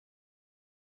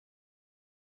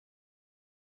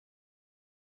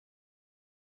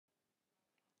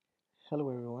Hello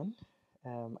everyone.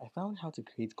 I found how to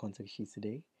create contact sheets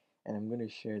today and I'm going to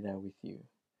share that with you.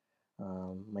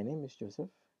 My name is Joseph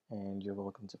and you're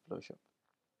welcome to Phloshop.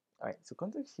 Alright, so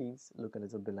contact sheets look a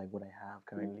little bit like what I have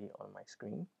currently on my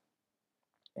screen,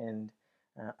 and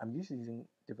I'm just using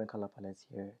different color palettes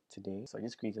here today. So I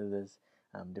just created this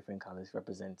different colors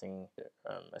representing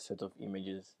a set of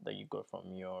images that you got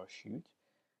from your shoot,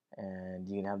 and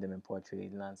you can have them in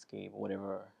portrait, landscape,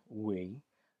 whatever way.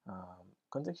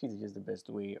 Contact sheet is just the best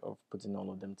way of putting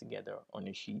all of them together on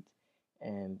a sheet,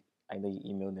 and either you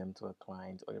email them to a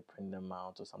client or you print them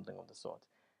out or something of the sort.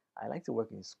 I like to work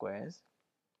in squares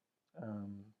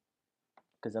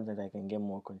because sometimes I can get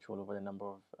more control over the number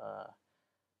of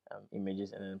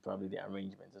images and then probably the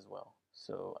arrangement as well.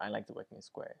 So I like to work in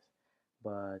squares.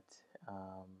 But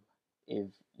um, if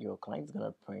your client is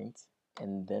gonna print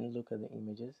and then look at the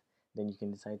images, then you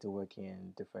can decide to work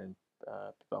in different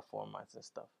paper formats and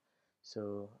stuff.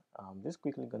 So I'm just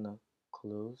quickly gonna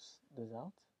close this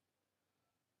out.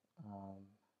 Um,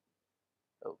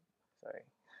 oh, sorry.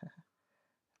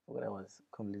 Forgot I was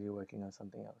completely working on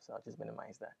something else. So I'll just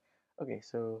minimize that. Okay,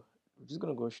 so we're just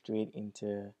gonna go straight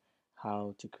into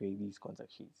how to create these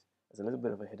contact sheets. It's a little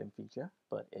bit of a hidden feature,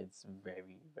 but it's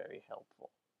very, very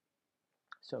helpful.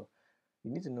 So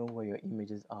you need to know where your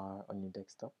images are on your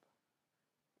desktop.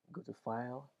 Go to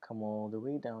File, come all the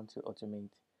way down to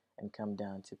Automate, and come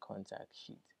down to Contact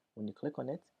Sheet. When you click on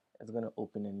it, it's going to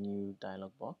open a new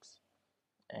dialog box,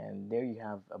 and there you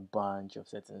have a bunch of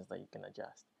settings that you can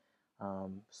adjust.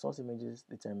 Source images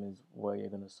determines where you're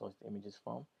going to source the images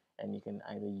from, and you can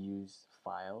either use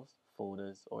files,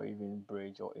 folders, or even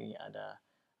Bridge or any other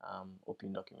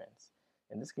open documents.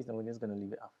 In this case, I'm just going to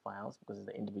leave it as files because it's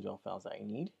the individual files that I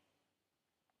need.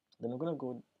 Then I'm going to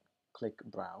go click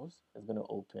Browse. It's going to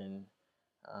open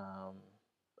um,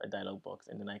 a dialog box,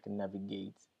 and then I can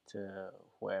navigate to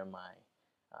where my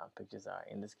pictures are.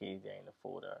 In this case, they're in the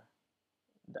folder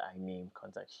that I named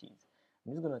Contact Sheets.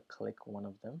 I'm just going to click one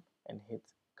of them and hit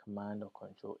Command or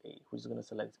Control A, which is going to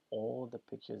select all the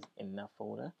pictures in that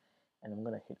folder, and I'm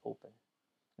going to hit Open.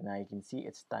 Now you can see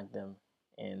it stacked them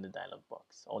in the dialog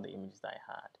box, all the images that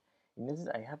I had. You notice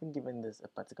I haven't given this a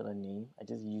particular name. I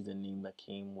just used the name that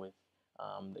came with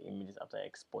the images after I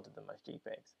exported them as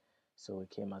JPEGs. So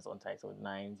it came as Untitled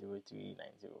 903,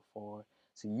 904.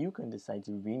 So you can decide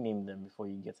to rename them before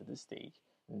you get to this stage,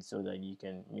 and so that you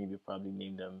can maybe probably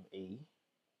name them A,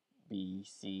 B,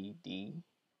 C, D,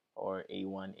 or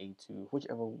A1, A2,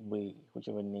 whichever way,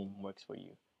 whichever name works for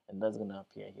you. And that's going to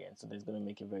appear here. And so that's going to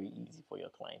make it very easy for your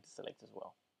client to select as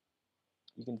well.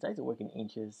 You can decide to work in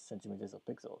inches, centimeters, or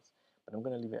pixels, but I'm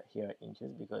going to leave it here at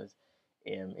inches because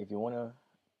if you want to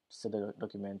set a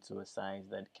document to a size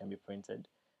that can be printed,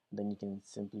 then you can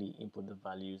simply input the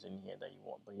values in here that you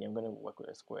want. But here I'm going to work with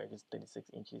a square, just 36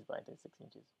 inches by 36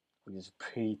 inches, which is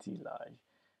pretty large.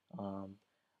 Um,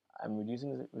 I'm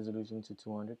reducing the resolution to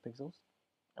 200 pixels.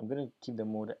 I'm going to keep the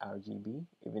mode RGB,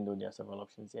 even though there are several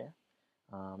options here.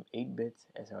 8-bit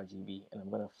sRGB, and I'm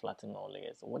going to flatten all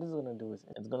layers. So what it's going to do is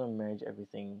it's going to merge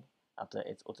everything after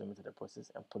it's automated the process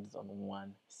and put it on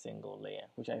one single layer,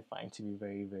 which I find to be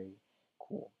very, very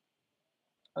cool.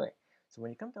 Okay, so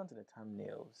when you come down to the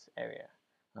thumbnails area,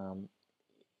 um,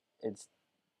 it's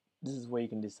this is where you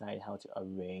can decide how to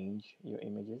arrange your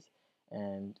images,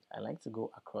 and I like to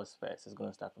go across first. It's going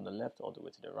to start from the left all the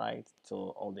way to the right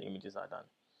till all the images are done.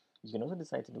 You can also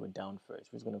decide to do it down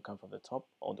first, which is going to come from the top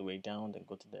all the way down, then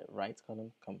go to the right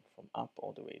column, come from up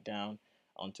all the way down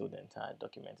until the entire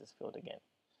document is filled again.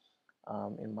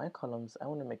 In my columns, I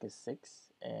want to make it 6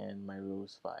 and my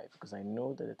rows 5 because I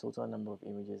know that the total number of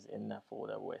images in that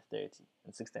folder were 30,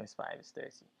 and 6 times 5 is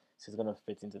 30, so it's going to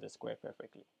fit into the square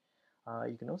perfectly.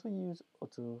 You can also use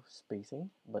auto spacing,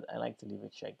 but I like to leave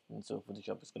it checked, and so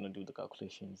Photoshop is going to do the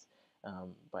calculations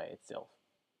by itself.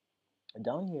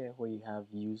 Down here where you have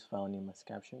use file name as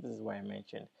caption, this is where I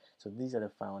mentioned, so these are the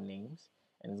file names,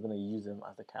 and it's going to use them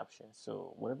as the caption.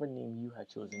 So whatever name you had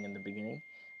chosen in the beginning,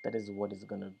 that is what is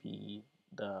going to be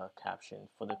the caption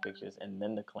for the pictures, and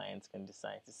then the clients can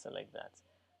decide to select that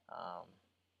um,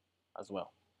 as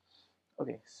well.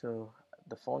 Okay, so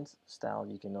the font style,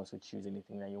 you can also choose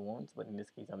anything that you want, but in this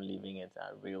case I'm leaving it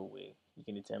at Railway. You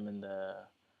can determine the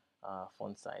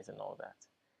font size and all that.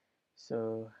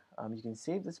 So you can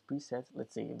save this preset.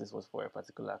 Let's say if this was for a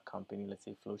particular company, let's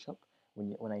say Phloshop.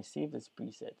 When I save this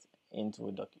preset into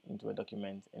a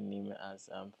document and name it as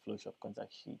Phloshop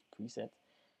contact sheet preset,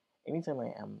 anytime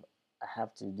I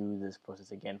have to do this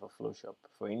process again for Phloshop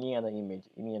for any other image,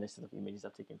 any other set of images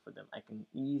I've taken for them, I can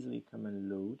easily come and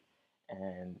load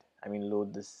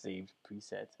this saved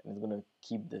preset, and it's gonna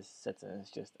keep this settings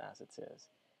just as it is.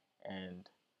 And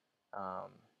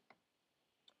um,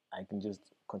 I can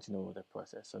just continue with the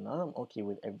process. So now I'm okay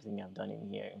with everything I've done in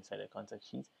here inside the contact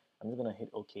sheet. I'm just gonna hit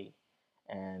OK,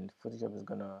 and Photoshop is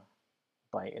gonna,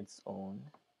 by its own,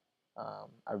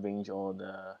 arrange all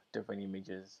the different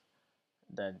images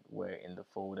that were in the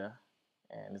folder,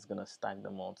 and it's gonna stack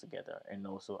them all together and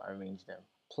also arrange them.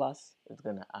 Plus, it's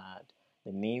gonna add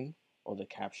the name or the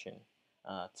caption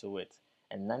to it.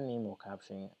 And that name or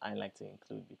caption I like to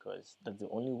include because that's the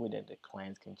only way that the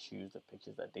clients can choose the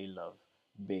pictures that they love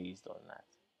based on that.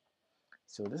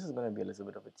 So this is going to be a little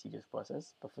bit of a tedious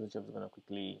process, but Photoshop is going to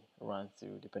quickly run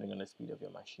through depending on the speed of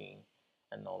your machine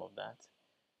and all of that.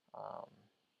 Um,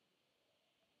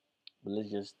 but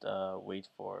let's just wait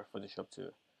for Photoshop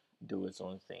to do its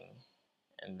own thing,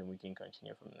 and then we can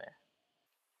continue from there.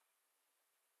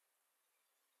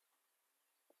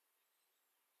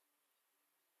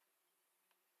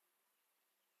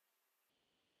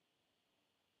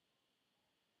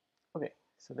 Okay,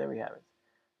 so there we have it.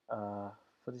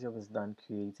 Photoshop is done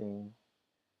creating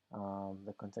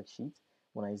the contact sheet.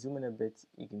 When I zoom in a bit,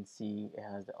 you can see it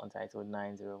has the untitled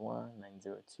 901,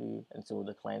 902, and so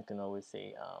the client can always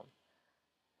say,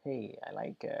 hey, I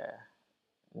like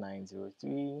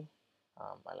 903,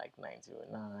 I like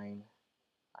 909,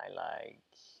 I like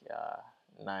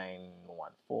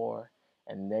 914,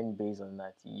 and then based on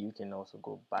that, you can also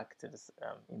go back to the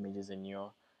images in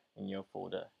your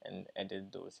folder and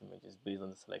edit those images based on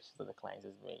the selections that the client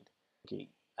has made. Okay,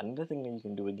 another thing that you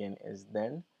can do again is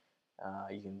then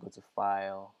you can go to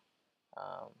File,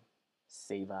 um,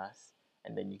 Save As,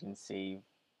 and then you can save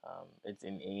it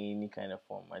in any kind of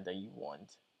format that you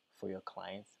want for your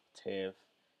clients, TIFF,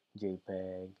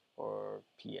 JPEG, or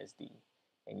PSD,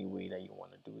 any way that you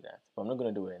want to do that. But I'm not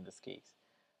going to do it in this case.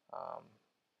 Um,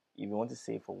 if you want to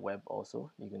save for web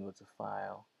also, you can go to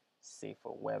File, Save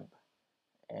for Web,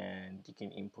 and you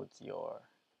can input your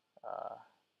uh,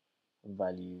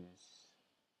 values,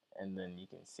 and then you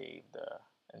can save the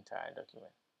entire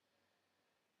document.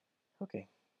 Okay,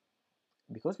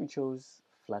 because we chose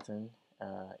flatten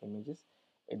images,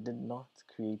 it did not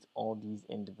create all these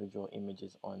individual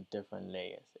images on different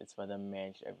layers. It's rather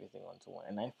merged everything onto one,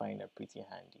 and I find that pretty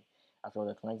handy. After all,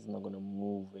 the client is not going to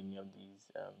move any of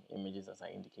these images as I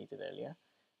indicated earlier.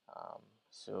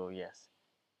 So yes,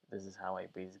 this is how I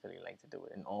basically like to do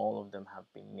it, and all of them have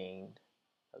been named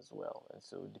as well. And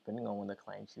so depending on what the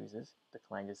client chooses, the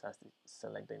client just has to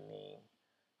select the name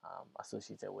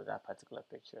associated with that particular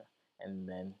picture, and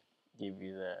then give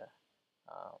you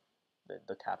um,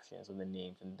 the captions or the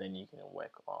names, and then you can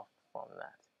work off from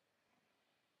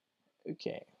that.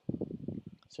 Okay,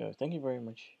 so thank you very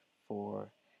much for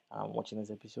watching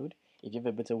this episode. If you have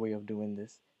a better way of doing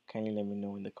this, kindly let me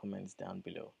know in the comments down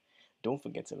below. Don't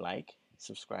forget to like,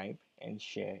 subscribe, and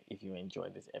share if you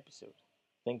enjoyed this episode.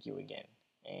 Thank you again,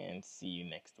 and see you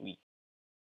next week.